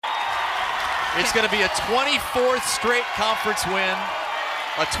It's going to be a 24th straight conference win,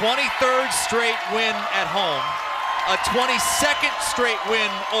 a 23rd straight win at home, a 22nd straight win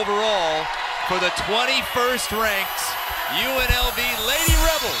overall for the 21st ranked UNLV Lady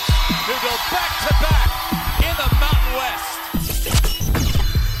Rebels, who go back-to-back in the Mountain West.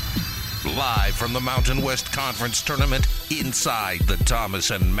 Live from the Mountain West Conference Tournament inside the Thomas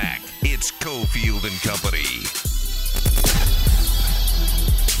and Mack, it's Cofield and Company.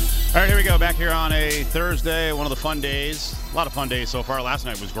 All right, here we go. Back here on a Thursday, one of the fun days. A lot of fun days so far. Last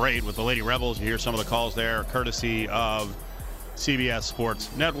night was great with the Lady Rebels. You hear some of the calls there, courtesy of CBS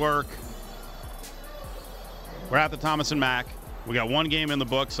Sports Network. We're at the Thomas and Mack. We got one game in the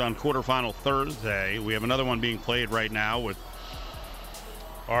books on quarterfinal Thursday. We have another one being played right now with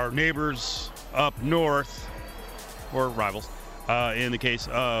our neighbors up north, or rivals, in the case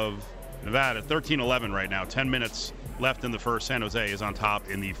of Nevada. 13-11 right now, 10 minutes left in the first. San Jose is on top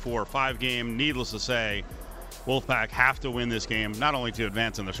in the 4-5 game. Needless to say, Wolfpack have to win this game, not only to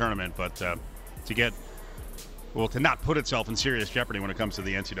advance in the tournament, but to not put itself in serious jeopardy when it comes to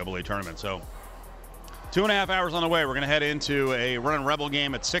the NCAA tournament. So 2.5 hours on the way. We're going to head into a Runnin' Rebel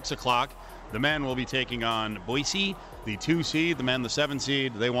game at 6 o'clock. The men will be taking on Boise, the 2 seed, the men, the 7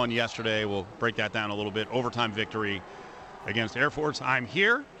 seed. They won yesterday. We'll break that down a little bit. Overtime victory against Air Force. I'm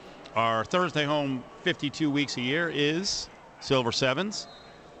here. Our Thursday home 52 weeks a year is Silver Sevens,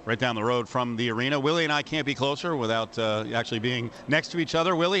 right down the road from the arena. Willie and I can't be closer without actually being next to each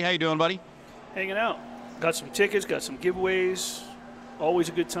other. Willie, how you doing, buddy? Hanging out. Got some tickets, got some giveaways. Always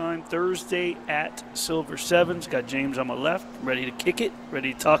a good time. Thursday at Silver Sevens. Got James on my left, ready to kick it,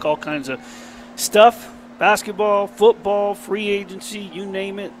 ready to talk all kinds of stuff. Basketball, football, free agency, you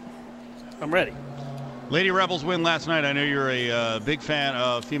name it. I'm ready. Lady Rebels win last night. I know you're a big fan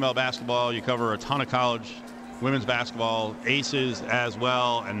of female basketball. You cover a ton of college women's basketball, Aces as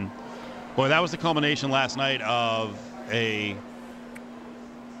well. And, boy, that was the culmination last night of a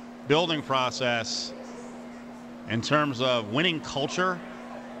building process in terms of winning culture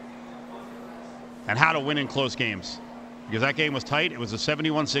and how to win in close games. Because that game was tight. It was a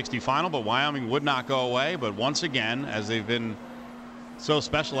 71-60 final, but Wyoming would not go away. But once again, as they've been so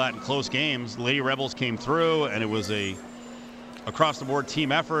special at in close games, Lady Rebels came through, and it was a across-the-board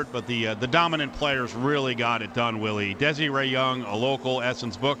team effort, but the dominant players really got it done, Willie. Desiree Young, a local,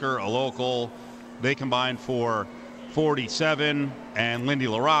 Essence Booker, a local. They combined for 47, and Lindy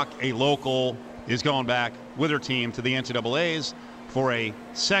LaRock, a local, is going back with her team to the NCAAs for a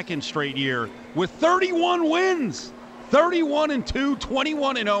second straight year with 31 wins. 31-2,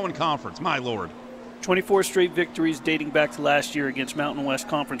 21-0 in conference. My Lord. 24 straight victories dating back to last year against Mountain West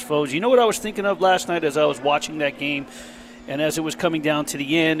Conference foes. You know what I was thinking of last night as I was watching that game and as it was coming down to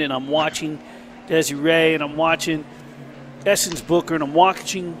the end, and I'm watching Desiree and I'm watching Essence Booker and I'm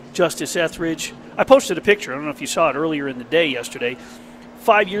watching Justice Etheridge. I posted a picture. I don't know if you saw it earlier in the day yesterday.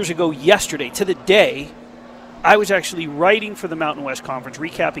 5 years ago yesterday, to the day, I was actually writing for the Mountain West Conference,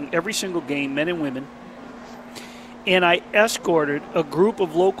 recapping every single game, men and women, and I escorted a group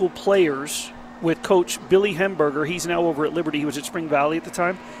of local players with Coach Billy Hemberger. He's now over at Liberty. He was at Spring Valley at the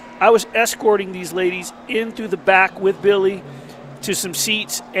time. I was escorting these ladies in through the back with Billy to some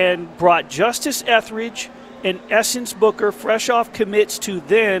seats and brought Justice Etheridge and Essence Booker, fresh off commits to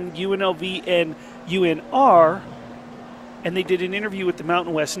then UNLV and UNR, and they did an interview with the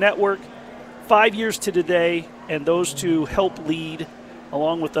Mountain West Network. 5 years to today, and those two helped lead,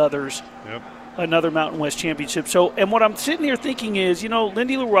 along with others, another Mountain West championship. So, and what I'm sitting here thinking is,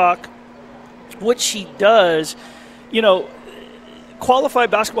 Lindy LaRock, what she does,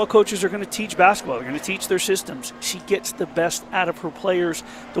 qualified basketball coaches are going to teach basketball. They're going to teach their systems. She gets the best out of her players,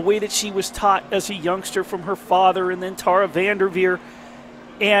 the way that she was taught as a youngster from her father and then Tara Vanderveer.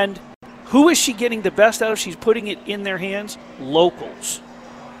 And who is she getting the best out of? She's putting it in their hands. Locals.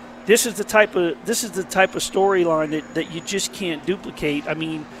 This is the type of storyline that you just can't duplicate. I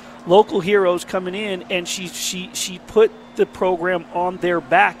mean, local heroes coming in, and she put the program on their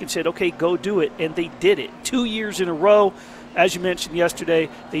back and said, okay, go do it. And they did it 2 years in a row. As you mentioned yesterday,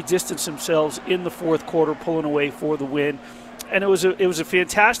 they distanced themselves in the fourth quarter, pulling away for the win. And it was a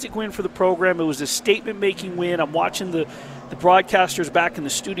fantastic win for the program. It was a statement-making win. I'm watching the broadcasters back in the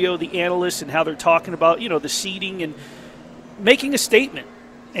studio, the analysts, and how they're talking about, the seeding and making a statement.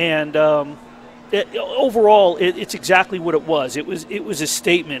 And overall, it's exactly what it was. It was a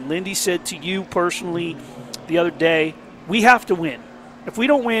statement. Lindy said to you personally the other day, we have to win. If we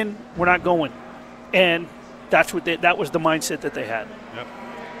don't win, we're not going. And that was the mindset that they had. Yep.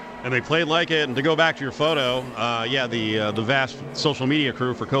 And they played like it. And to go back to your photo, the vast social media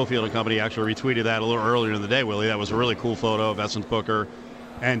crew for Cofield and Company actually retweeted that a little earlier in the day, Willie. That was a really cool photo of Essence Booker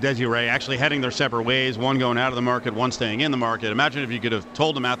and Desiree actually heading their separate ways, one going out of the market, one staying in the market. Imagine if you could have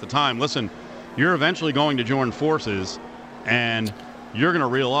told them at the time, listen, you're eventually going to join forces, and you're going to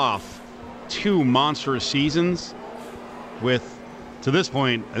reel off 2 monstrous seasons with, to this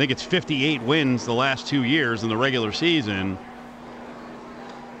point, I think it's 58 wins the last 2 years in the regular season,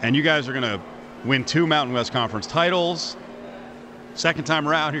 and you guys are going to win 2 Mountain West Conference titles. Second time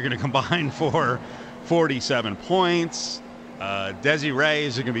around, you're going to combine for 47 points. Desiree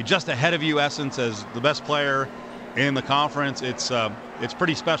is going to be just ahead of you, Essence, as the best player in the conference. It's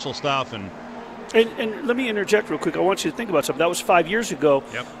pretty special stuff. And let me interject real quick. I want you to think about something. That was 5 years ago.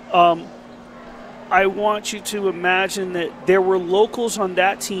 Yep. I want you to imagine that there were locals on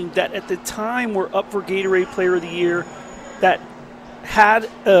that team that at the time were up for Gatorade Player of the Year, that had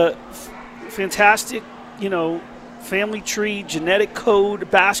a fantastic, family tree, genetic code,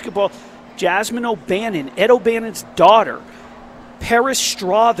 basketball. Jasmine O'Bannon, Ed O'Bannon's daughter, Paris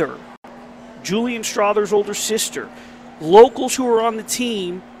Strother, Julian Strother's older sister, locals who were on the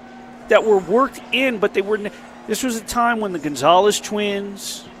team that were worked in, but they were. This was a time when the Gonzalez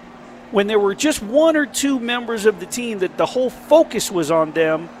twins, when there were just 1 or 2 members of the team that the whole focus was on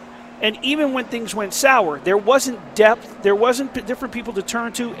them. And even when things went sour, there wasn't depth, there wasn't different people to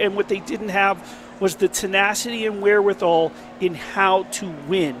turn to, and what they didn't have was the tenacity and wherewithal in how to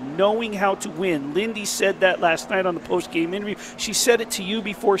win, knowing how to win. Lindy said that last night on the post-game interview. She said it to you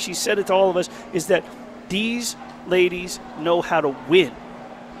before, she said it to all of us, is that these ladies know how to win.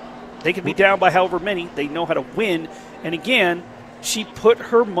 They can be down by however many, they know how to win. And again, she put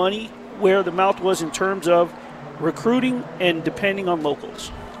her money where the mouth was in terms of recruiting and depending on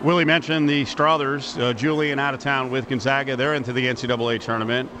locals. Willie mentioned the Strothers, Julian out of town with Gonzaga. They're into the NCAA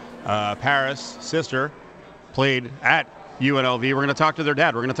tournament. Paris, sister, played at UNLV. We're going to talk to their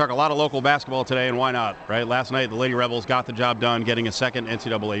dad. We're going to talk a lot of local basketball today, and why not, right? Last night, the Lady Rebels got the job done, getting a second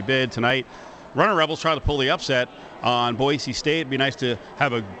NCAA bid. Tonight, Runner Rebels try to pull the upset on Boise State. It'd be nice to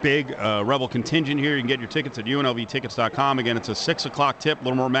have a big Rebel contingent here. You can get your tickets at UNLVtickets.com. Again, it's a 6 o'clock tip, a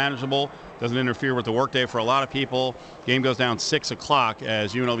little more manageable. Doesn't interfere with the workday for a lot of people. Game goes down 6 o'clock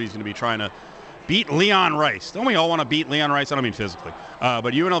as UNLV is going to be trying to beat Leon Rice. Don't we all want to beat Leon Rice? I don't mean physically.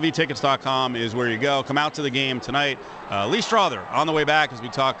 But UNLVtickets.com is where you go. Come out to the game tonight. Lee Strother on the way back as we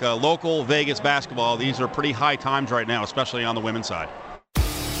talk local Vegas basketball. These are pretty high times right now, especially on the women's side.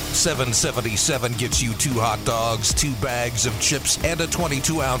 777 gets you 2 hot dogs, 2 bags of chips, and a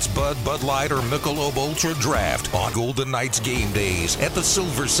 22-ounce Bud Light, or Michelob Ultra draft on Golden Knights game days at the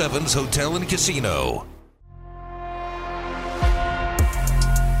Silver Sevens Hotel and Casino.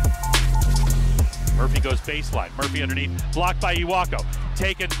 Murphy goes baseline. Murphy underneath, blocked by Iwako.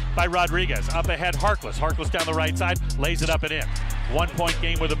 Taken by Rodriguez. Up ahead, Harkless. Harkless down the right side, lays it up and in. 1-point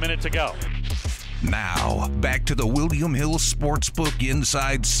game with a minute to go. Now, back to the William Hill Sportsbook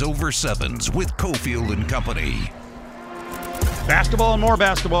inside Silver Sevens with Cofield and Company. Basketball and more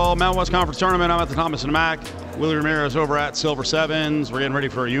basketball. Mountain West Conference Tournament. I'm at the Thomas and Mack. Willie Ramirez over at Silver Sevens. We're getting ready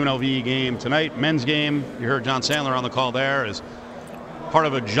for a UNLV game tonight. Men's game. You heard John Sandler on the call there. Is part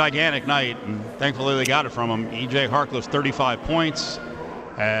of a gigantic night, and thankfully they got it from him. E.J. Harkless, 35 points,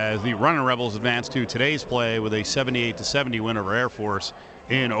 as the Running Rebels advance to today's play with a 78-70 win over Air Force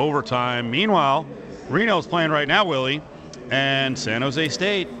in overtime. Meanwhile, Reno's playing right now, Willie, and San Jose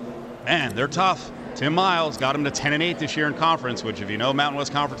State, man, they're tough. Tim Miles got them to 10-8 this year in conference, which if you know Mountain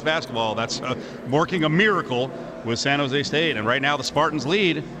West Conference basketball, that's working a miracle with San Jose State. And right now the Spartans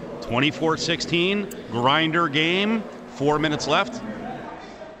lead 24-16, grinder game, 4 minutes left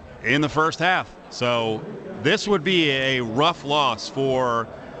in the first half. So this would be a rough loss for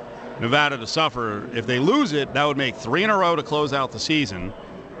Nevada to suffer. If they lose it, that would make 3 in a row to close out the season.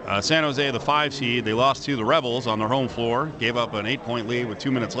 San Jose, the 5 seed, they lost to the Rebels on their home floor, gave up an 8-point lead with 2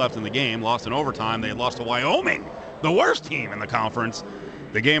 minutes left in the game, lost in overtime. They had lost to Wyoming, the worst team in the conference,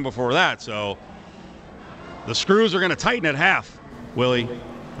 the game before that. So the screws are going to tighten at half, Willie.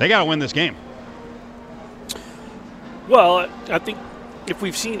 They got to win this game. Well, I think if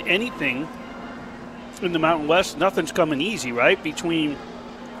we've seen anything in the Mountain West, nothing's coming easy, right? Between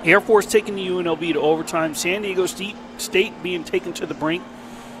Air Force taking the UNLV to overtime, San Diego State being taken to the brink.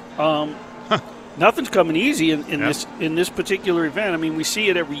 Nothing's coming easy in this particular event. I mean, we see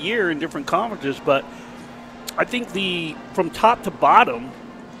it every year in different conferences, but I think from top to bottom,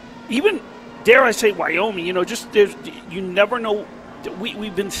 even dare I say Wyoming, you never know.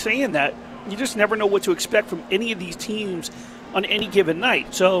 We've been saying that you just never know what to expect from any of these teams on any given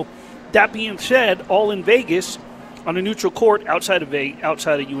night. So that being said, all in Vegas on a neutral court outside of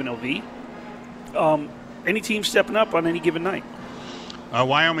UNLV, any team stepping up on any given night.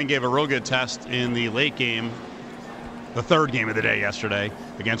 Wyoming gave a real good test in the late game the third game of the day yesterday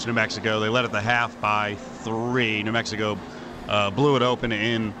against New Mexico. They led at the half by 3. New Mexico blew it open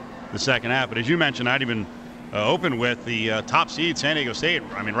in the second half. But as you mentioned, I'd even open with the top seed, San Diego State.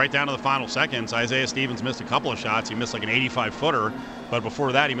 I mean, right down to the final seconds. Isaiah Stevens missed a couple of shots. He missed like an 85-footer. But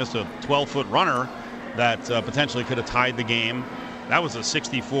before that, he missed a 12-foot runner that potentially could have tied the game. That was a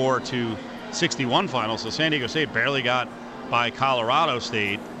 64-61 final. So San Diego State barely got by Colorado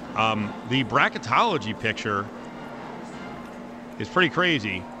State. The bracketology picture is pretty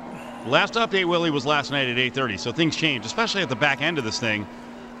crazy. Last update, Willie, was last night at 8:30. So things changed, especially at the back end of this thing.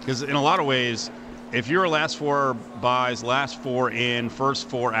 Because in a lot of ways, if you're last 4 buys, last 4 in, first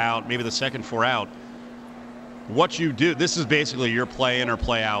 4 out, maybe the second 4 out, what you do, this is basically your play in or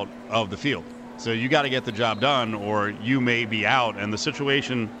play out of the field. So you got to get the job done or you may be out. And the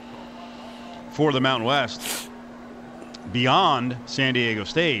situation for the Mountain West, beyond San Diego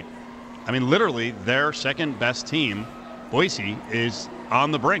State, I mean, literally their second best team, Boise, is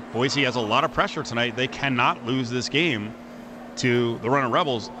on the brink. Boise has a lot of pressure tonight. They cannot lose this game to the Running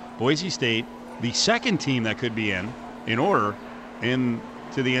Rebels. Boise State, the second team that could be in order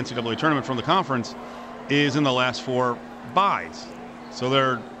into the NCAA tournament from the conference, is in the last 4 buys. So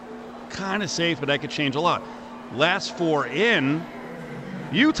they're kind of safe, but that could change a lot. Last 4 in,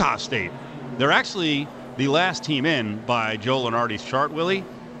 Utah State. They're actually the last team in by Joe Lunardi's chart, Willie,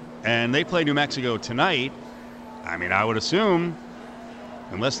 and they play New Mexico tonight. I mean, I would assume,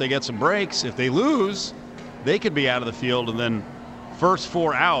 unless they get some breaks, if they lose, they could be out of the field, and then first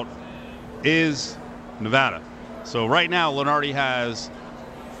 4 out is Nevada. So right now, Lunardi has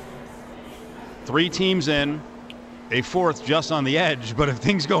 3 teams in, a 4th just on the edge. But if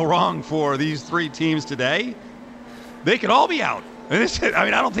things go wrong for these 3 teams today, they could all be out. And I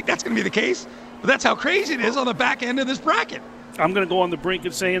mean, I don't think that's going to be the case, but that's how crazy it is on the back end of this bracket. I'm going to go on the brink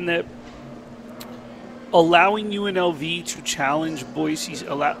of saying that allowing UNLV to challenge Boise,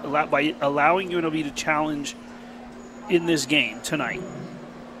 by allowing UNLV to challenge in this game tonight,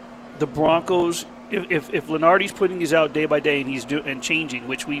 the Broncos, if Lunardi's putting these out day by day and he's and changing,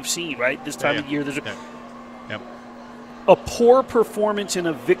 which we've seen, right, this time of year, there's a poor performance in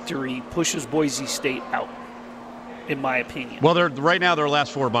a victory pushes Boise State out, in my opinion. Well, right now they're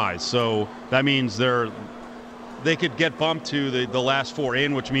last 4 buys, so that means they could get bumped to the last 4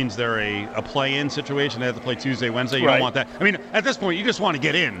 in, which means they're a play-in situation. They have to play Tuesday, Wednesday. You don't want that. I mean, at this point, you just want to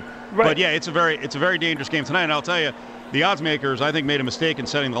get in. Right. But yeah, it's a very dangerous game tonight. And I'll tell you, the odds makers, I think, made a mistake in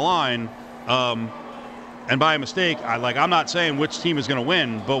setting the line. And by a mistake, I'm not saying which team is going to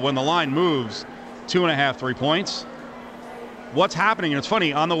win, but when the line moves 2.5, 3 points, what's happening? And it's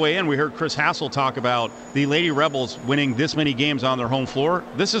funny, on the way in, we heard Chris Hassel talk about the Lady Rebels winning this many games on their home floor.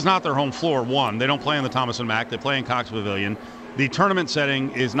 This is not their home floor, one. They don't play in the Thomas and Mack. They play in Cox Pavilion. The tournament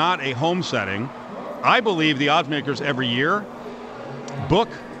setting is not a home setting. I believe the odds makers every year book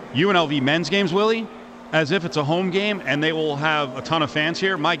UNLV men's games, Willie, as if it's a home game, and they will have a ton of fans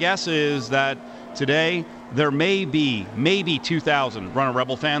here. My guess is that today there may be 2,000 Running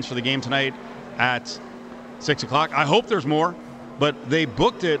Rebel fans for the game tonight at 6 o'clock. I hope there's more, but they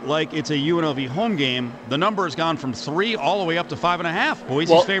booked it like it's a UNLV home game. The number has gone from 3 all the way up to 5.5.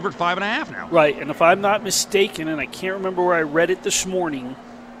 Boise's favorite 5.5 now. Right, and if I'm not mistaken, and I can't remember where I read it this morning,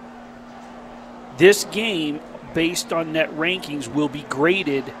 this game, based on net rankings, will be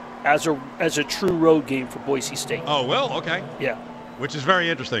graded as a true road game for Boise State. Oh, well, okay. Yeah. Which is very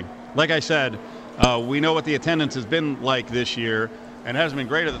interesting. Like I said, we know what the attendance has been like this year, and it hasn't been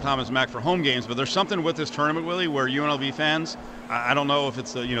great at the Thomas Mack for home games, but there's something with this tournament, Willie, where UNLV fans, I don't know if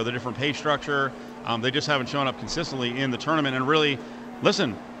it's the different pay structure, they just haven't shown up consistently in the tournament. And really,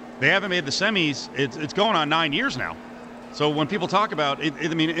 listen, they haven't made the semis. It's going on 9 years now. So when people talk about it, I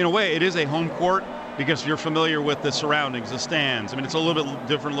mean, in a way, it is a home court because you're familiar with the surroundings, the stands. I mean, it's a little bit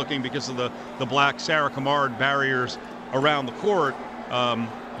different looking because of the black Sarah Camard barriers around the court.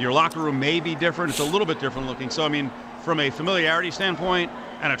 Your locker room may be different. It's a little bit different looking. So, I mean, from a familiarity standpoint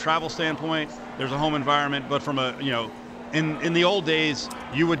and a travel standpoint, there's a home environment. But from in the old days,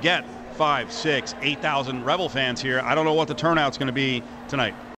 you would get 5, 6, 8,000 Rebel fans here. I don't know what the turnout's going to be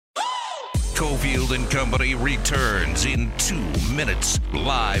tonight. Cofield and Company returns in 2 minutes,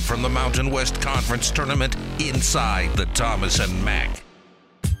 live from the Mountain West Conference Tournament inside the Thomas and Mack.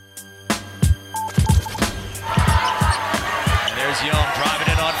 There's Young driving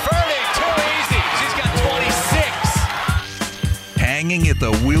it on Fernie. Too easy. She's got 26. Hanging at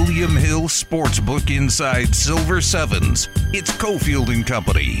the William Hill Sportsbook inside Silver Sevens, it's Cofield and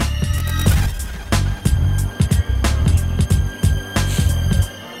Company.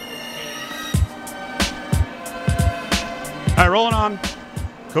 All right, rolling on.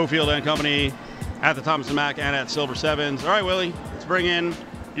 Cofield and Company at the Thomas & Mack and at Silver Sevens. All right, Willie, let's bring in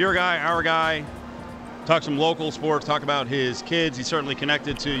your guy, our guy, talk some local sports, talk about his kids. He's certainly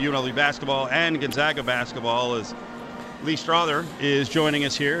connected to UNLV basketball and Gonzaga basketball, as Lee Strother is joining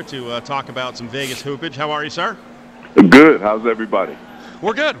us here to talk about some Vegas hoopage. How are you, sir? Good. How's everybody?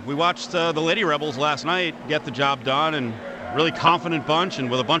 We're good. We watched the Lady Rebels last night get the job done, and really confident bunch,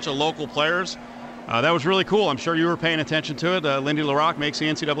 and with a bunch of local players. That was really cool. I'm sure you were paying attention to it. Lindy LaRocque makes the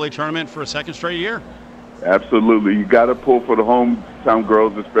NCAA tournament for a second straight year. Absolutely. You got to pull for the hometown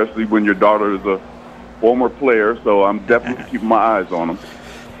girls, especially when your daughter is a former player, so I'm definitely keeping my eyes on them.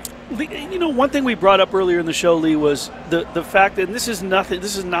 You know, one thing we brought up earlier in the show, Lee, was the fact that this is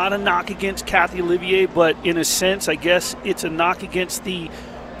not a knock against Kathy Olivier, but in a sense, I guess it's a knock against the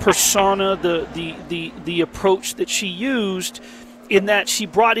persona, the approach that she used, in that she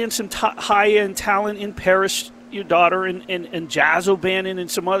brought in some high-end talent in Paris, your daughter, and Jazz O'Bannon and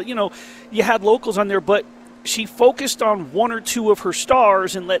some other, you had locals on there, but she focused on one or two of her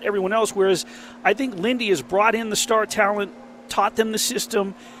stars and let everyone else, whereas I think Lindy has brought in the star talent, taught them the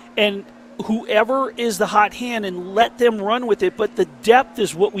system, and whoever is the hot hand, and let them run with it. But the depth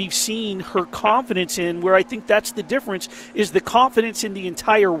is what we've seen her confidence in, where I think that's the difference, is the confidence in the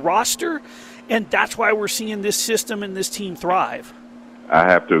entire roster, and that's why we're seeing this system and this team thrive. I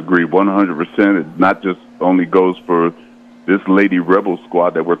have to agree 100%. It not just only goes for this Lady Rebel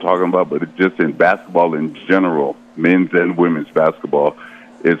squad that we're talking about, but it's just in basketball in general, men's and women's basketball.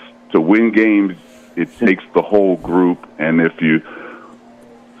 It's to win games, it takes the whole group, and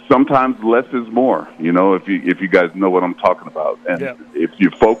sometimes less is more, if you guys know what I'm talking about. And if you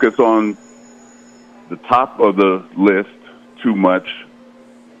focus on the top of the list too much,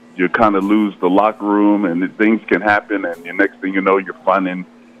 you kind of lose the locker room, and things can happen, and the next thing you know, you're finding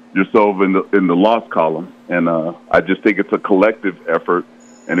yourself in the loss column. And I just think it's a collective effort.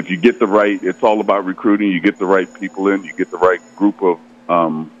 And if you get it's all about recruiting. You get the right people in, you get the right group of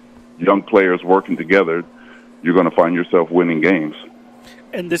young players working together, you're going to find yourself winning games.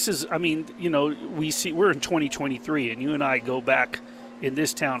 And this is, we're in 2023, and you and I go back in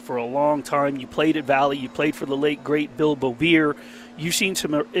this town for a long time. You played at Valley. You played for the late, great Bill Bovier. You've seen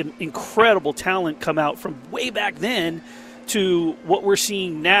some incredible talent come out from way back then to what we're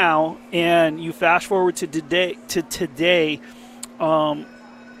seeing now. And you fast forward to today.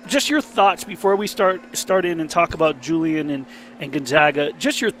 Just your thoughts before we start in and talk about Julian and Gonzaga.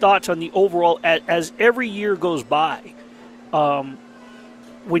 Just your thoughts on the overall as every year goes by.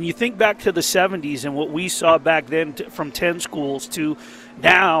 When you think back to the 70s and what we saw back then from 10 schools to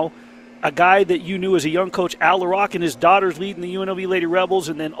now, a guy that you knew as a young coach, Al LaRocque, and his daughters leading the UNLV Lady Rebels,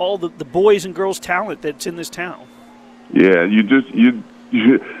 and then all the boys and girls talent that's in this town. Yeah,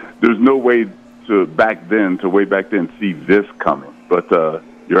 there's no way to way back then see this coming. But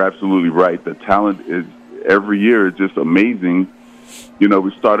you're absolutely right. The talent is every year is just amazing.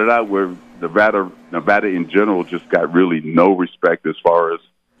 We started out where Nevada in general just got really no respect as far as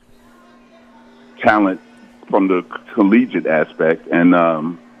talent from the collegiate aspect, and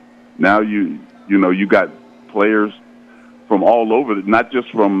now you got players from all over, not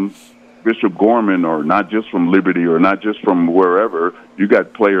just from Bishop Gorman or not just from Liberty or not just from wherever. You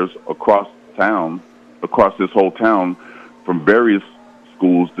got players across this whole town, from various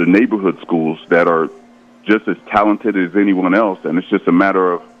schools, the neighborhood schools, that are just as talented as anyone else, and it's just a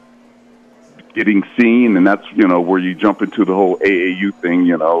matter of getting seen, and that's where you jump into the whole AAU thing,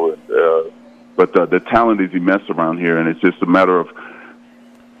 but the talent is immense around here, and it's just a matter of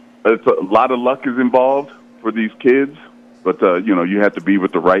a lot of luck is involved for these kids, but you have to be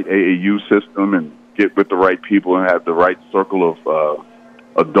with the right AAU system and get with the right people and have the right circle of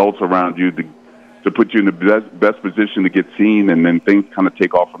adults around you to put you in the best position to get seen, and then things kind of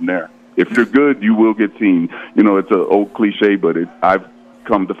take off from there. If you're good, you will get seen. It's an old cliche, but I've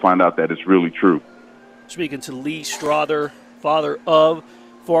come to find out that it's really true. Speaking to Lee Strother, father of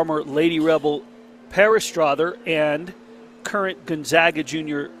former Lady Rebel Paris Strother and current Gonzaga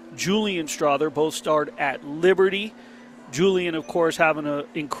junior Julian Strother, both starred at Liberty. Julian, of course, having an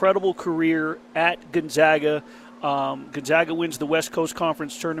incredible career at Gonzaga. Gonzaga wins the West Coast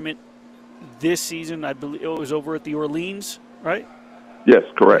Conference tournament this season. I believe it was over at the Orleans, right? Yes,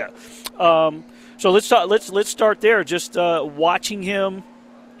 correct. Yeah. So let's start there. Just watching him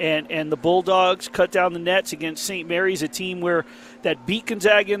and the Bulldogs cut down the nets against St. Mary's, a team that beat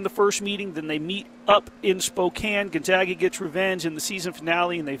Gonzaga in the first meeting. Then they meet up in Spokane. Gonzaga gets revenge in the season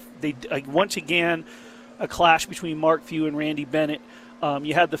finale, and they once again a clash between Mark Few and Randy Bennett.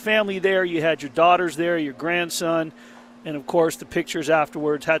 You had the family there. You had your daughters there, your grandson, and, of course, the pictures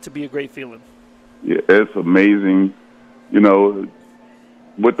afterwards. Had to be a great feeling. Yeah, it's amazing.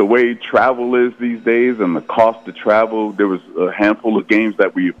 with the way travel is these days and the cost to travel, there was a handful of games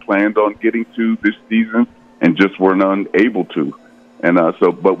that we had planned on getting to this season and just weren't unable to. And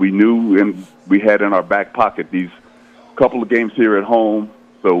but we knew and we had in our back pocket these couple of games here at home.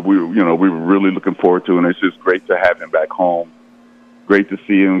 So we were really looking forward to it, and it's just great to have him back home. Great to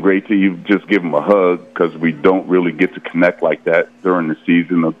see him. Great to just give him a hug because we don't really get to connect like that during the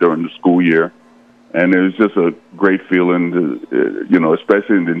season or during the school year. And it was just a great feeling, to,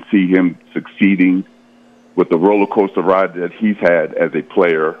 especially to see him succeeding with the roller coaster ride that he's had as a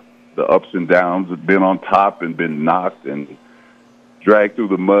player, the ups and downs, been on top and been knocked and dragged through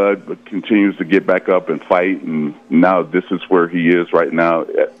the mud, but continues to get back up and fight. And now this is where he is right now,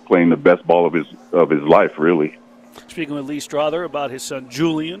 playing the best ball of his life, really. Speaking with Lee Strother about his son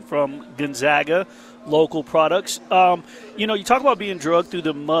Julian from Gonzaga, local products. You talk about being drugged through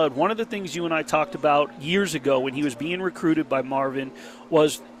the mud. One of the things you and I talked about years ago when he was being recruited by Marvin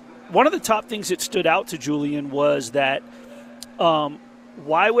was one of the top things that stood out to Julian was that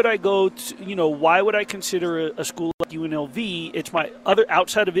why would I go to, why would I consider a school like UNLV? It's my other,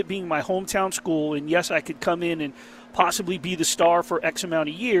 outside of it being my hometown school, and yes, I could come in and possibly be the star for X amount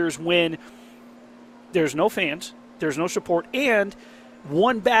of years when there's no fans, there's no support, and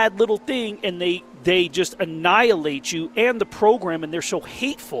one bad little thing and they just annihilate you and the program, and they're so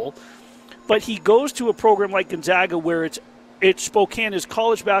hateful. But he goes to a program like Gonzaga where it's Spokane is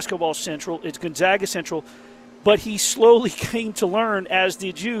college basketball central, it's Gonzaga central, but he slowly came to learn, as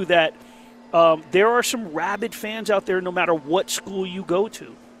did you, that there are some rabid fans out there no matter what school you go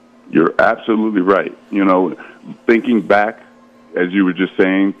to. You're absolutely right. Thinking back, as you were just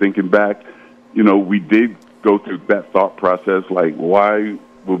saying, we did go through that thought process, like, why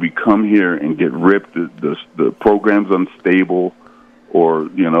would we come here and get ripped? The program's unstable, or,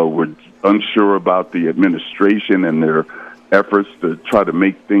 we're unsure about the administration and their efforts to try to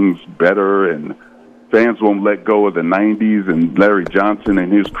make things better, and fans won't let go of the 90s and Larry Johnson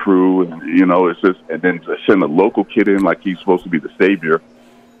and his crew, and, it's just, and then to send a local kid in like he's supposed to be the savior.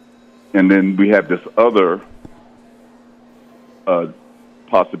 And then we have this other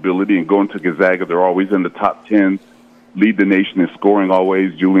possibility, and going to Gonzaga, they're always in the top 10, lead the nation in scoring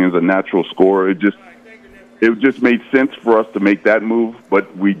always. Julian's a natural scorer. It just made sense for us to make that move, but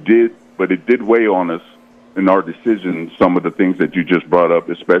it did weigh on us in our decision, some of the things that you just brought up,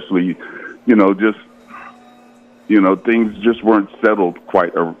 especially, things just weren't settled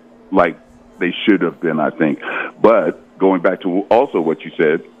quite like they should have been, I think. But going back to also what you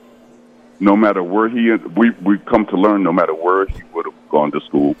said, no matter where we've come to learn, no matter where he would have gone to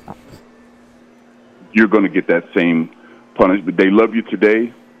school, you're going to get that same punishment. They love you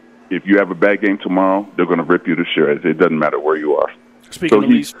today. If you have a bad game tomorrow, they're going to rip you to shreds. It doesn't matter where you are.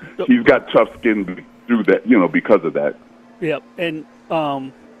 Speaking so he's got tough skin through that, because of that. Yep. And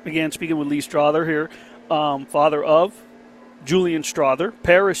again, speaking with Lee Strother here, father of Julian Strother,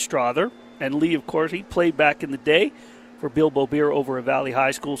 Paris Strother, and Lee, of course, he played back in the day for Bill Bobier over at Valley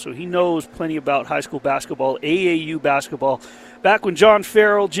High School, so he knows plenty about high school basketball, AAU basketball. Back when John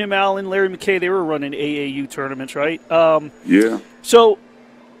Farrell, Jim Allen, Larry McKay, they were running AAU tournaments, right? Yeah. So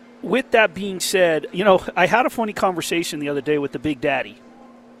with that being said, I had a funny conversation the other day with the Big Daddy.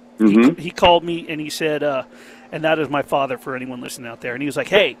 Mm-hmm. He called me and he said, and that is my father for anyone listening out there, and he was like,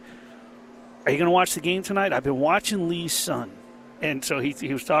 hey, are you going to watch the game tonight? I've been watching Lee's son. And so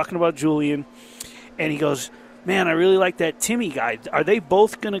he was talking about Julian, and he goes, man, I really like that Timmy guy. Are they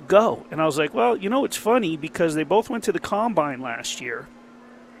both going to go? And I was like, well, it's funny because they both went to the Combine last year.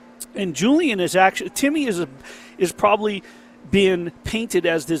 And Julian is actually, Timmy is probably been painted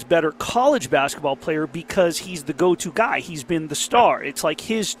as this better college basketball player because he's the go-to guy. He's been the star. It's like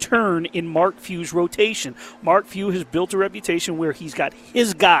his turn in Mark Few's rotation. Mark Few has built a reputation where he's got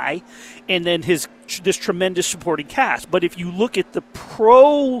his guy and then this tremendous supporting cast. But if you look at the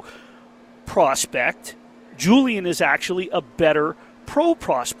pro prospect, Julian is actually a better pro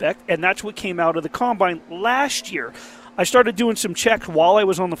prospect, and that's what came out of the Combine last year. I started doing some checks while I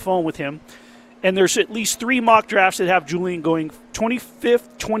was on the phone with him, and there's at least 3 mock drafts that have Julian going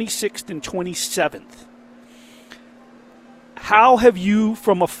 25th, 26th, and 27th. How have you,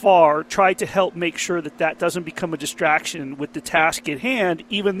 from afar, tried to help make sure that doesn't become a distraction with the task at hand,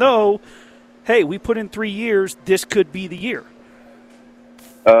 even though, hey, we put in 3 years, this could be the year?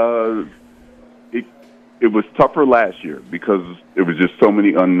 It was tougher last year because it was just so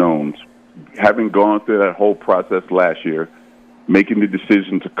many unknowns. Having gone through that whole process last year, making the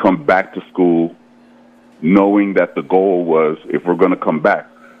decision to come back to school, knowing that the goal was, if we're going to come back,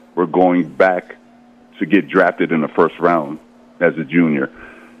 we're going back to get drafted in the first round as a junior.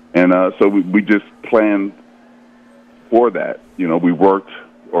 And so we just planned for that. We worked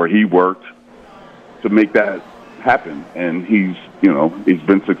or he worked to make that happen, and he's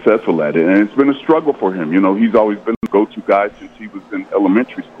been successful at it, and it's been a struggle for him. He's always been the go-to guy since he was in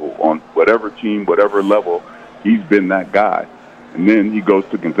elementary school. On whatever team, whatever level, he's been that guy. And then he goes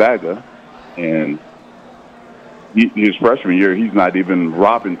to Gonzaga, and his freshman year, he's not even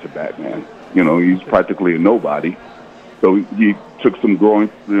Robin to Batman. He's practically a nobody. So he took some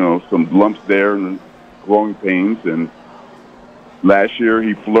some lumps there and growing pains, and last year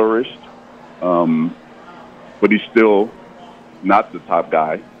he flourished, but he's still not the top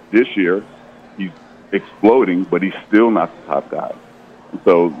guy. This year he's exploding, but he's still not the top guy.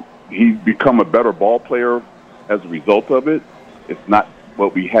 So he's become a better ball player as a result of it. It's not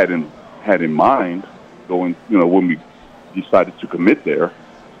what we had in mind going, when we decided to commit there.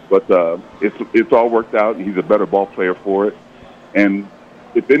 But it's all worked out, and he's a better ball player for it. And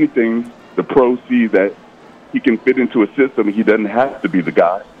if anything, the pros see that he can fit into a system. He doesn't have to be the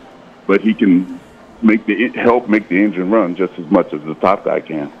guy, but he can help make the engine run just as much as the top guy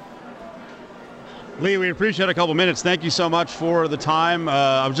can. Lee, we appreciate a couple minutes. Thank you so much for the time.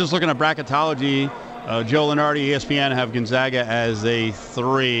 I was just looking at bracketology. Joe Lunardi, ESPN, have Gonzaga as a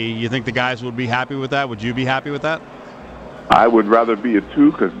 3. You think the guys would be happy with that? Would you be happy with that? I would rather be a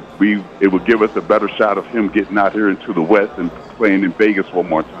 2 because it would give us a better shot of him getting out here into the West and playing in Vegas one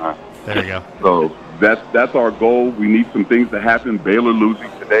more time. There you go. So that's our goal. We need some things to happen. Baylor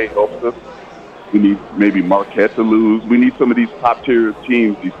losing today helps us. We need maybe Marquette to lose. We need some of these top-tier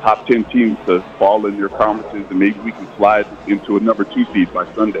teams, these top 10 teams, to fall in their conferences, and maybe we can slide into a number 2 seed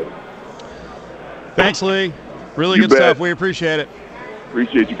by Sunday. Thanks, Lee. Really good stuff. We appreciate it.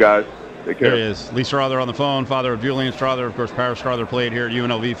 Appreciate you guys. Take care. There he is. Lee Strother on the phone, father of Julian Strother. Of course, Paris Strother played here at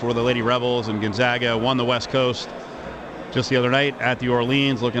UNLV for the Lady Rebels, and Gonzaga won the West Coast just the other night at the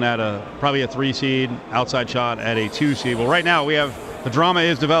Orleans, looking at probably a 3 seed, outside shot at a 2 seed. Well, right now the drama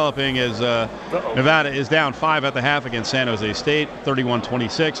is developing as Nevada is down 5 at the half against San Jose State,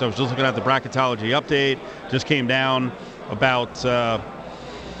 31-26. I was just looking at the bracketology update. Just came down about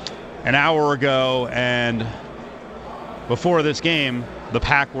an hour ago, and before this game, the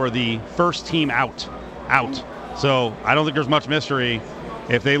Pack were the first team out. So I don't think there's much mystery.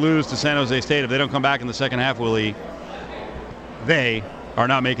 If they lose to San Jose State, if they don't come back in the second half, Willie, they are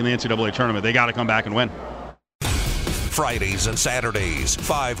not making the NCAA tournament. They got to come back and win. Fridays and Saturdays,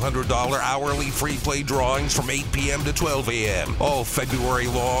 $500 hourly free play drawings from 8 p.m. to 12 a.m. all February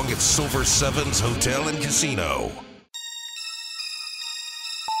long at Silver Sevens Hotel and Casino.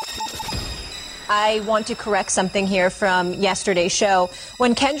 I want to correct something here from yesterday's show.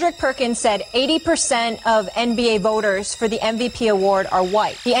 When Kendrick Perkins said 80% of NBA voters for the MVP award are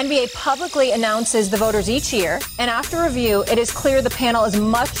white. The NBA publicly announces the voters each year, and after review, it is clear the panel is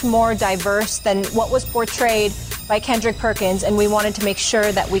much more diverse than what was portrayed by Kendrick Perkins, and we wanted to make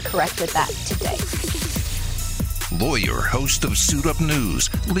sure that we corrected that today. Lawyer, host of Suit Up News,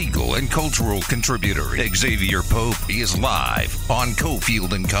 legal and cultural contributor Xavier Pope is live on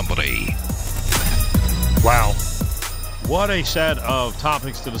Cofield and Company. Wow. What a set of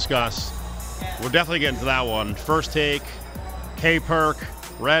topics to discuss. We're definitely getting to that one. First Take, K-Perk,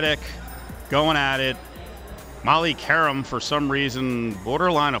 Redick, going at it. Molly Karam, for some reason,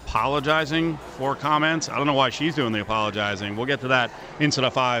 borderline apologizing for comments. I don't know why she's doing the apologizing. We'll get to that inside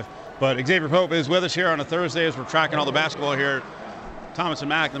of 5. But Xavier Pope is with us here on a Thursday as we're tracking all the basketball here at Thomas &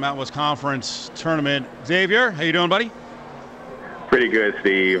 Mack, the Mountain West Conference Tournament. Xavier, how you doing, buddy? Pretty good,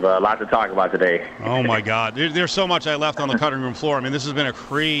 Steve. A lot to talk about today. Oh, my God. There's so much I left on the cutting room floor. I mean, this has been a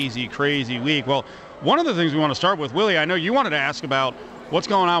crazy, crazy week. Well, one of the things we want to start with, Willie, I know you wanted to ask about what's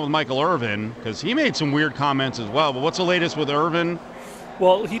going on with Michael Irvin, because he made some weird comments as well. But what's the latest with Irvin?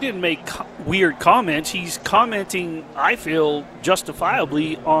 Well, he didn't make weird comments. He's commenting, I feel,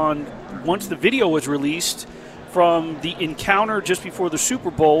 justifiably on once the video was released from the encounter just before the Super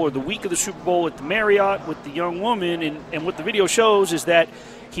Bowl or the week of the Super Bowl at the Marriott with the young woman. And what the video shows is that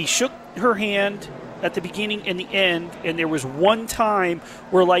he shook her hand at the beginning and the end, and there was one time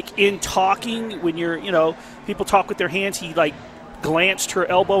where, like, in talking, when people talk with their hands, he, like, glanced her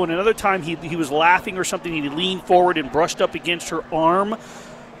elbow, and another time he was laughing or something, he leaned forward and brushed up against her arm.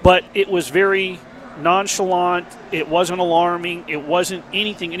 But it was very nonchalant. It wasn't alarming. It wasn't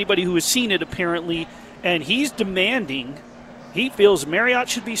anything. Anybody who has seen it, apparently. And he's demanding, he feels Marriott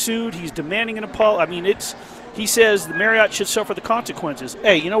should be sued. He's demanding an apology. I mean, he says the Marriott should suffer the consequences.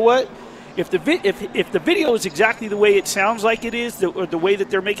 Hey, you know what? If the video is exactly the way it sounds like it is, the way that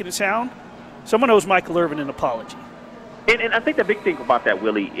they're making it sound, someone owes Michael Irvin an apology. And I think the big thing about that,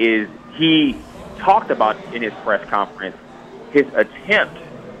 Willie, is he talked about in his press conference his attempt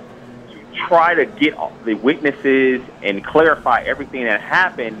to try to get the witnesses and clarify everything that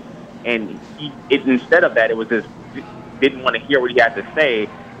happened. And instead of that, it was just didn't want to hear what he had to say,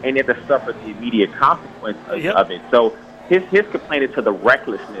 and had to suffer the immediate consequence of it. So his complaint is to the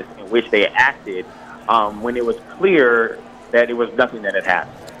recklessness in which they acted when it was clear that it was nothing that had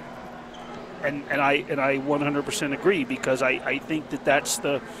happened. And I 100% agree, because I think that's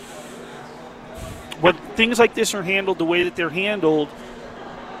when things like this are handled the way that they're handled,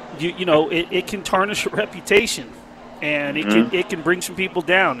 it can tarnish a reputation, and it can bring some people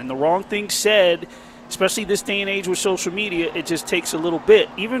down. And the wrong thing said, especially this day and age with social media, it just takes a little bit,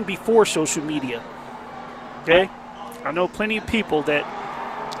 even before social media. Okay? I know plenty of people that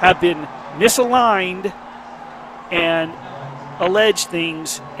have been misaligned and alleged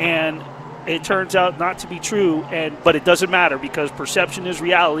things, and it turns out not to be true, but it doesn't matter, because perception is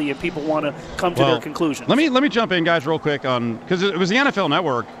reality, and people want to come to their conclusions. Let me jump in, guys, real quick, because it was the NFL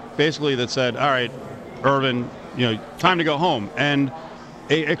Network basically that said, all right, Irvin, time to go home. And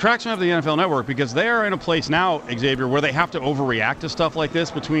it cracks me up, the NFL Network, because they are in a place now, Xavier, where they have to overreact to stuff like this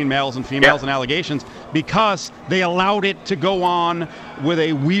between males and females and allegations, because they allowed it to go on with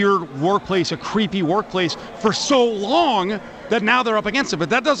a weird workplace, a creepy workplace for so long that now they're up against it. But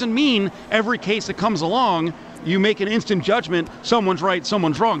that doesn't mean every case that comes along, you make an instant judgment, someone's right,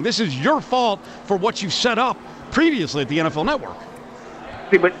 someone's wrong. This is your fault for what you set up previously at the NFL Network.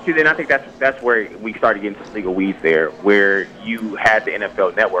 See, then I think that's where we started getting some legal weeds there, where you had the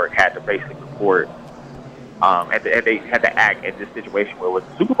NFL Network had to basically report, they had to act at this situation where it was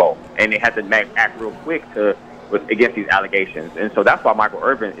the Super Bowl, and they had to act real quick against these allegations. And so that's why Michael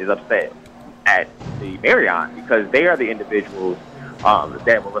Irvin is upset at the Marriott, because they are the individuals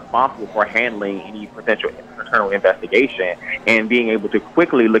that were responsible for handling any potential internal investigation and being able to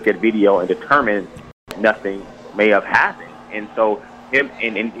quickly look at video and determine nothing may have happened. And so him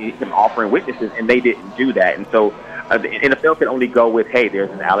offering witnesses, and they didn't do that. And so the NFL can only go with, hey, there's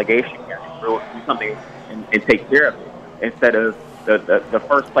an allegation here, do something and take care of it, instead of the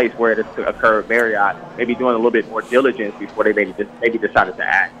first place where it occurred, Marriott, maybe doing a little bit more diligence before they maybe decided to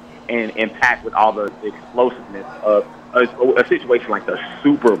act and impact with all the explosiveness of a situation like the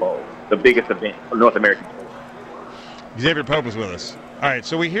Super Bowl, the biggest event for North American sports. Xavier Pope is with us. All right,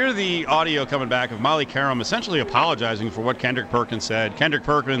 so we hear the audio coming back of Molly Qerim essentially apologizing for what Kendrick Perkins said. Kendrick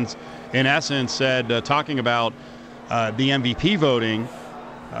Perkins, in essence, said, talking about the MVP voting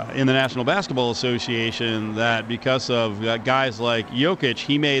in the National Basketball Association, that because of guys like Jokic,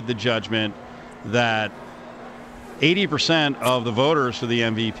 he made the judgment that 80% of the voters for the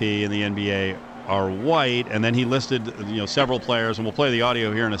MVP in the NBA are white, and then he listed several players, and we'll play the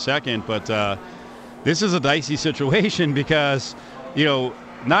audio here in a second, but this is a dicey situation because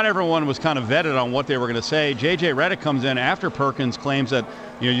not everyone was kind of vetted on what they were going to say. J.J. Redick comes in after Perkins claims that,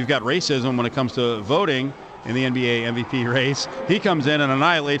 you've got racism when it comes to voting in the NBA MVP race. He comes in and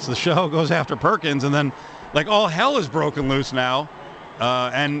annihilates the show, goes after Perkins, and then, all hell is broken loose now.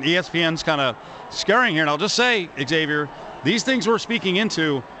 And ESPN's kind of scaring here. And I'll just say, Xavier, these things we're speaking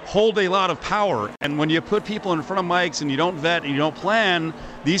into hold a lot of power. And when you put people in front of mics and you don't vet and you don't plan,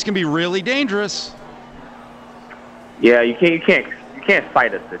 these can be really dangerous. Yeah, you can't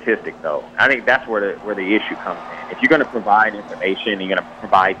cite a statistic, though. I think that's where the issue comes in. If you're going to provide information, you're going to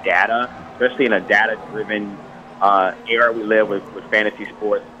provide data, especially in a data-driven era we live with fantasy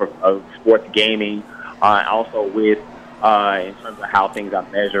sports, sports gaming, also with in terms of how things are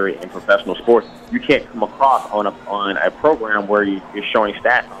measured in professional sports. You can't come across on a program where you're showing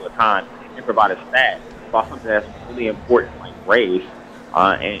stats all the time and provide a stat about something that's really important, like race,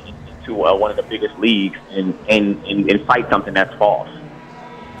 and to one of the biggest leagues and cite something that's false.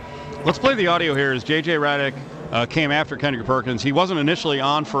 Let's play the audio here as J.J. Redick came after Kendrick Perkins. He wasn't initially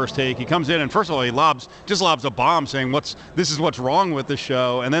on First Take. He comes in, and first of all, he just lobs a bomb saying, this is what's wrong with the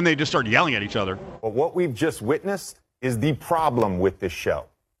show, and then they just start yelling at each other. Well, what we've just witnessed is the problem with this show,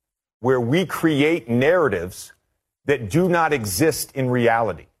 where we create narratives that do not exist in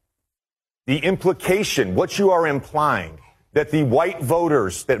reality. The implication, what you are implying, that the white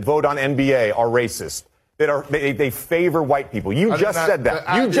voters that vote on NBA are racist, that they favor white people. You just said that.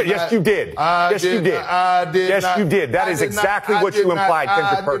 Yes, you did. Yes, you did. Yes, you did. That is exactly what you implied,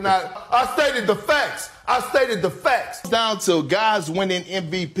 Kendrick Perkins. I stated the facts. I stated the facts. Down to guys winning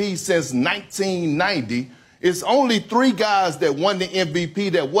MVP since 1990. It's only 3 guys that won the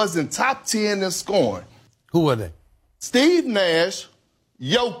MVP that wasn't top 10 in scoring. Who were they? Steve Nash,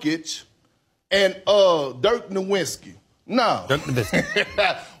 Jokic, and Dirk Nowitzki. No. Dirk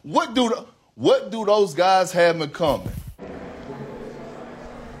Nowitzki. What do those guys have in common?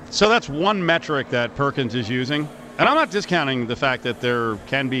 So that's one metric that Perkins is using. And I'm not discounting the fact that there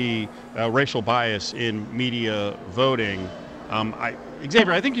can be racial bias in media voting.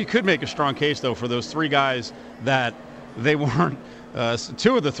 Xavier, I think you could make a strong case, though, for those three guys that they weren't,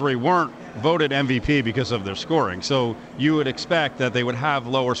 two of the three weren't voted MVP because of their scoring. So you would expect that they would have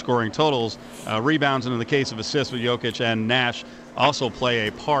lower scoring totals. Rebounds, and in the case of assists with Jokic and Nash, also play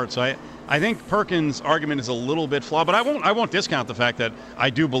a part. So I think Perkins' argument is a little bit flawed, but I won't discount the fact that I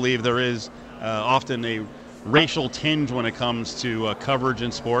do believe there is often a racial tinge when it comes to coverage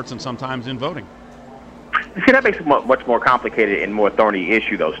in sports and sometimes in voting. See, that makes it much more complicated and more thorny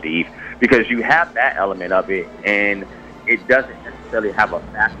issue, though, Steve, because you have that element of it, and it doesn't necessarily have a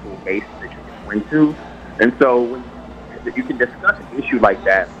factual base that you can point to. And so when you can discuss an issue like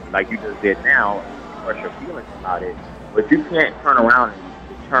that, like you just did now, and express your feelings about it, but you can't turn around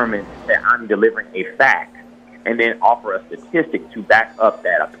and determine that I'm delivering a fact and then offer a statistic to back up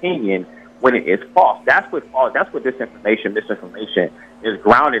that opinion when it is false. That's what misinformation is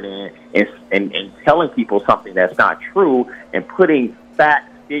grounded in, and telling people something that's not true and putting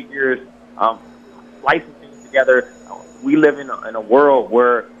facts, figures, splicing things together. We live in a world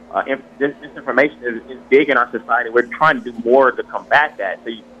where disinformation is big in our society. We're trying to do more to combat that. So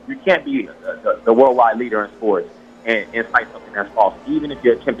you can't be the worldwide leader in sports and cite something that's false, even if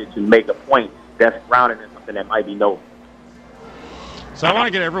you're attempting to make a point that's grounded in something that might be known. So I want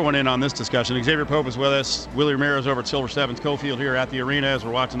to get everyone in on this discussion. Xavier Pope is with us. Willie Ramirez over at Silver Sevens Cofield here at the arena as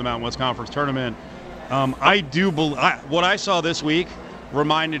we're watching the Mountain West Conference tournament. What I saw this week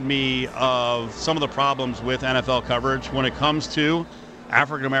reminded me of some of the problems with NFL coverage when it comes to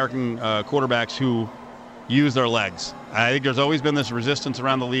African-American quarterbacks who use their legs. I think there's always been this resistance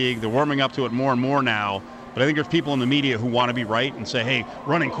around the league. They're warming up to it more and more now. But I think there's people in the media who want to be right and say, hey,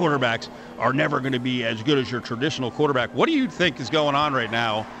 running quarterbacks are never going to be as good as your traditional quarterback. What do you think is going on right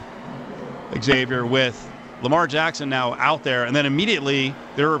now, Xavier, with Lamar Jackson now out there? And then immediately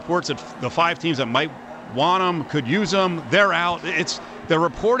there are reports that the 5 teams that might want him, could use him, they're out. The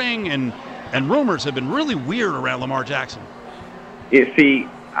reporting and rumors have been really weird around Lamar Jackson. You see,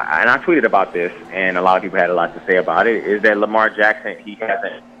 and I tweeted about this, and a lot of people had a lot to say about it, is that Lamar Jackson, he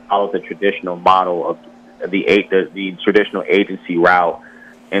hasn't followed the traditional model of the traditional agency route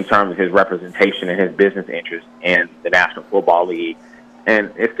in terms of his representation and his business interests in the National Football League.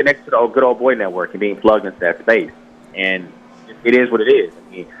 And it's connected to the good old boy network and being plugged into that space. And it is what it is.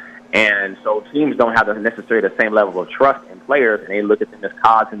 I mean, and so teams don't have necessarily the same level of trust in players, and they look at them as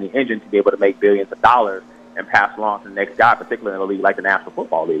cogs in the engine to be able to make billions of dollars and pass along to the next guy, particularly in a league like the National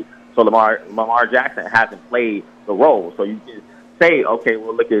Football League. So Lamar Jackson hasn't played the role. So you can say, okay,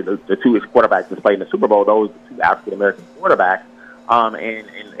 well, look at the two quarterbacks that played in the Super Bowl, those 2 African-American quarterbacks,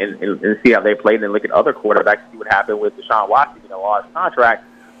 and see how they played, and look at other quarterbacks, see what happened with Deshaun Watson, on his contract.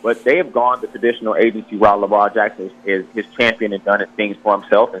 But they have gone the traditional agency route. Lamar Jackson is his champion and done things for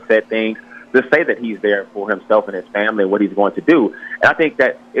himself and said things to say that he's there for himself and his family and what he's going to do. And I think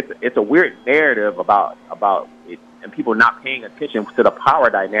that it's a weird narrative about it, and people not paying attention to the power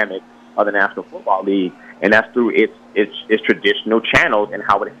dynamic of the National Football League, and that's through its traditional channels and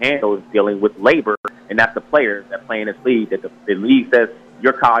how it handles dealing with labor, and that's the players that play in this league, that the league says,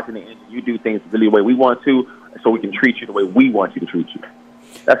 you're cogs in the engine, you do things really the way we want to, so we can treat you the way we want you to treat you.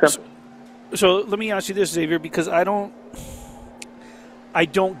 That's simple. So let me ask you this, Xavier, because I don't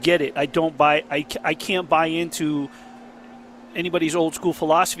get it. I can't buy into anybody's old school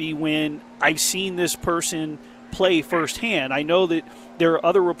philosophy when I've seen this person play firsthand. I know that there are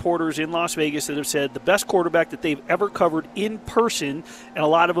other reporters in Las Vegas that have said the best quarterback that they've ever covered in person, and a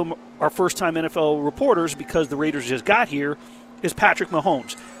lot of them are first-time NFL reporters because the Raiders just got here, is Patrick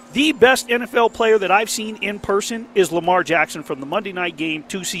Mahomes. The best NFL player that I've seen in person is Lamar Jackson from the Monday night game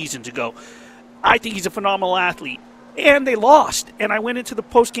 2 seasons ago. I think he's a phenomenal athlete. And they lost. And I went into the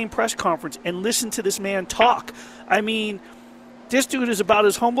post-game press conference and listened to this man talk. I mean, this dude is about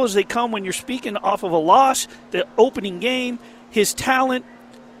as humble as they come when you're speaking off of a loss, the opening game, his talent.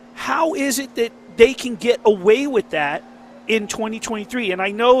 How is it that they can get away with that in 2023? And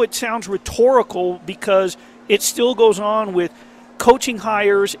I know it sounds rhetorical because it still goes on with coaching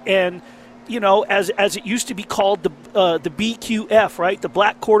hires and, as it used to be called, the BQF, right, the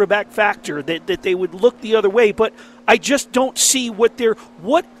black quarterback factor, that they would look the other way. But I just don't see what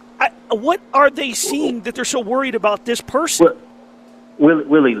are they seeing that they're so worried about this person?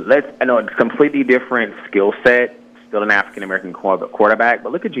 Willie, I know it's a completely different skill set, still an African-American quarterback,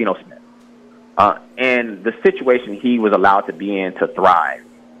 but look at Geno Smith. And the situation he was allowed to be in to thrive,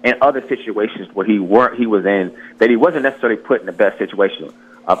 and other situations where he was in that he wasn't necessarily put in the best situation.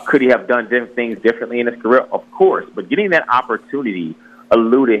 Could he have done things differently in his career? Of course, but getting that opportunity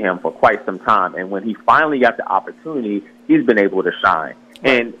eluded him for quite some time. And when he finally got the opportunity, he's been able to shine.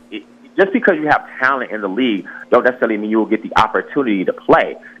 And just because you have talent in the league, don't necessarily mean you will get the opportunity to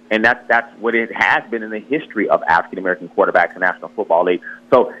play. And that's what it has been in the history of African-American quarterbacks in the National Football League.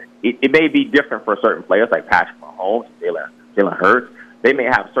 So it may be different for certain players like Patrick Mahomes, Jalen Hurts. They may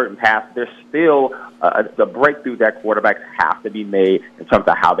have certain paths. There's still the breakthrough that quarterbacks have to be made in terms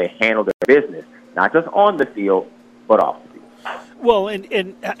of how they handle their business, not just on the field, but off the field. Well,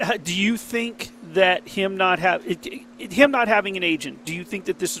 and do you think that him not having an agent, do you think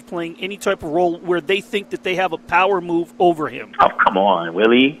that this is playing any type of role where they think that they have a power move over him? Oh, come on,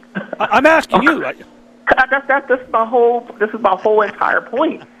 Willie. I'm asking you. This is my whole entire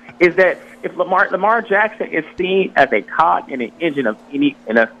point. Is that if Lamar Jackson is seen as a cog in an engine of any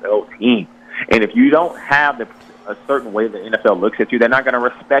NFL team, and if you don't have a certain way the NFL looks at you, they're not going to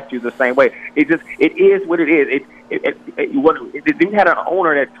respect you the same way. It is what it is. You had an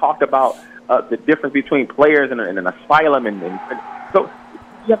owner that talked about the difference between players and an asylum, and so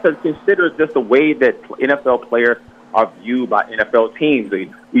you have to consider just the way that NFL players are viewed by NFL teams.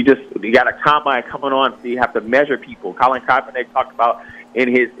 You got a combine coming on, so you have to measure people. Colin Kaepernick talked about in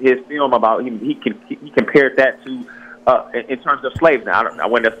his film about he compared that to in terms of slaves. Now I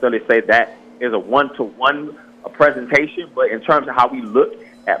wouldn't necessarily say that is a one-to-one presentation, but in terms of how we look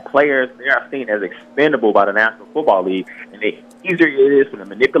at players, they are seen as expendable by the National Football League, and the easier it is for them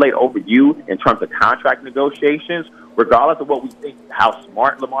to manipulate over you in terms of contract negotiations, regardless of what we think how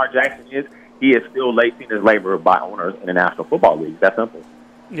smart Lamar Jackson is, he is still seen as labor by owners in the National Football League. That's simple.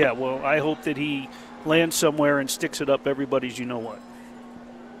 Yeah, well, I hope that he lands somewhere and sticks it up everybody's you-know-what.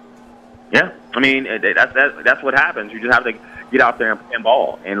 Yeah, I mean, that's what happens. You just have to get out there and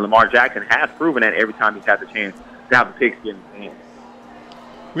ball. And Lamar Jackson has proven that every time he's had the chance to have the picks get in his hands.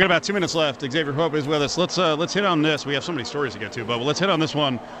 We got about 2 minutes left. Xavier Pope is with us. Let's hit on this. We have so many stories to get to, but let's hit on this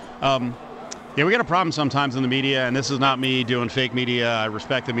one. Yeah, we got a problem sometimes in the media, and this is not me doing fake media. I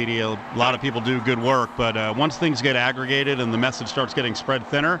respect the media. A lot of people do good work, but once things get aggregated and the message starts getting spread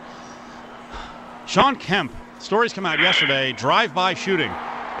thinner, Shawn Kemp, stories come out yesterday, drive-by shooting.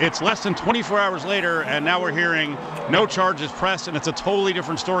 It's less than 24 hours later, and now we're hearing no charges pressed, and it's a totally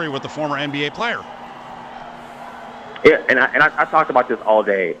different story with the former NBA player. Yeah, and I talked about this all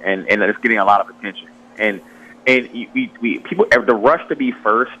day, and it's getting a lot of attention. And people have the rush to be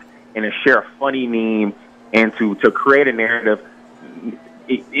first and to share a funny meme and to create a narrative.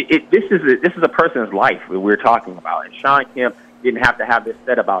 This is a person's life that we're talking about, and Shawn Kemp didn't have to have this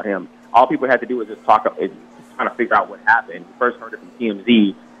said about him. All people had to do was just trying to figure out what happened. You first heard it from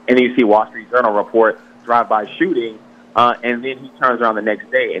TMZ, and then you see Wall Street Journal report drive-by shooting, and then he turns around the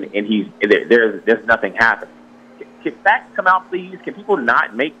next day and there's nothing happening. Can facts come out, please? Can people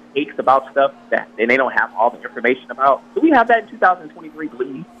not make takes about stuff that they don't have all the information about? Do we have that in 2023,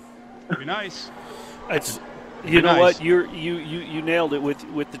 please? It'd be nice. You know what? You nailed it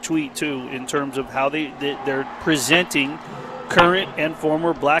with the tweet too, in terms of how they're presenting current and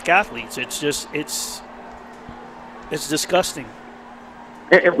former black athletes. It's disgusting.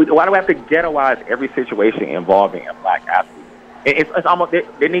 And why do we have to ghettoize every situation involving a black athlete? It's almost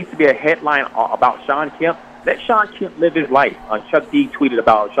there needs to be a headline about Shawn Kemp. Let Shawn Kemp live his life. Chuck D tweeted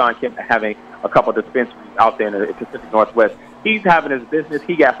about Shawn Kemp having a couple of dispensaries out there in the Pacific Northwest. He's having his business.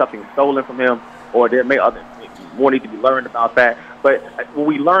 He got something stolen from him, or there may more need to be learned about that. But when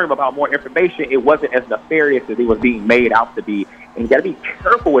we learn about more information, it wasn't as nefarious as it was being made out to be. And you got to be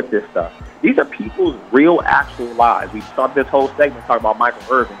careful with this stuff. These are people's real, actual lives. We started this whole segment talking about Michael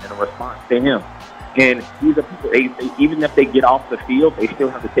Irvin and the response to him. And these are people, even if they get off the field, they still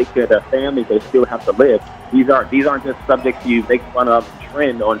have to take care of their families. They still have to live. These aren't just subjects you make fun of and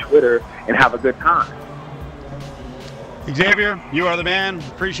trend on Twitter and have a good time. Xavier, you are the man.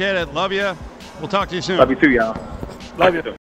 Appreciate it. Love you. We'll talk to you soon. Love you too, y'all. Love you.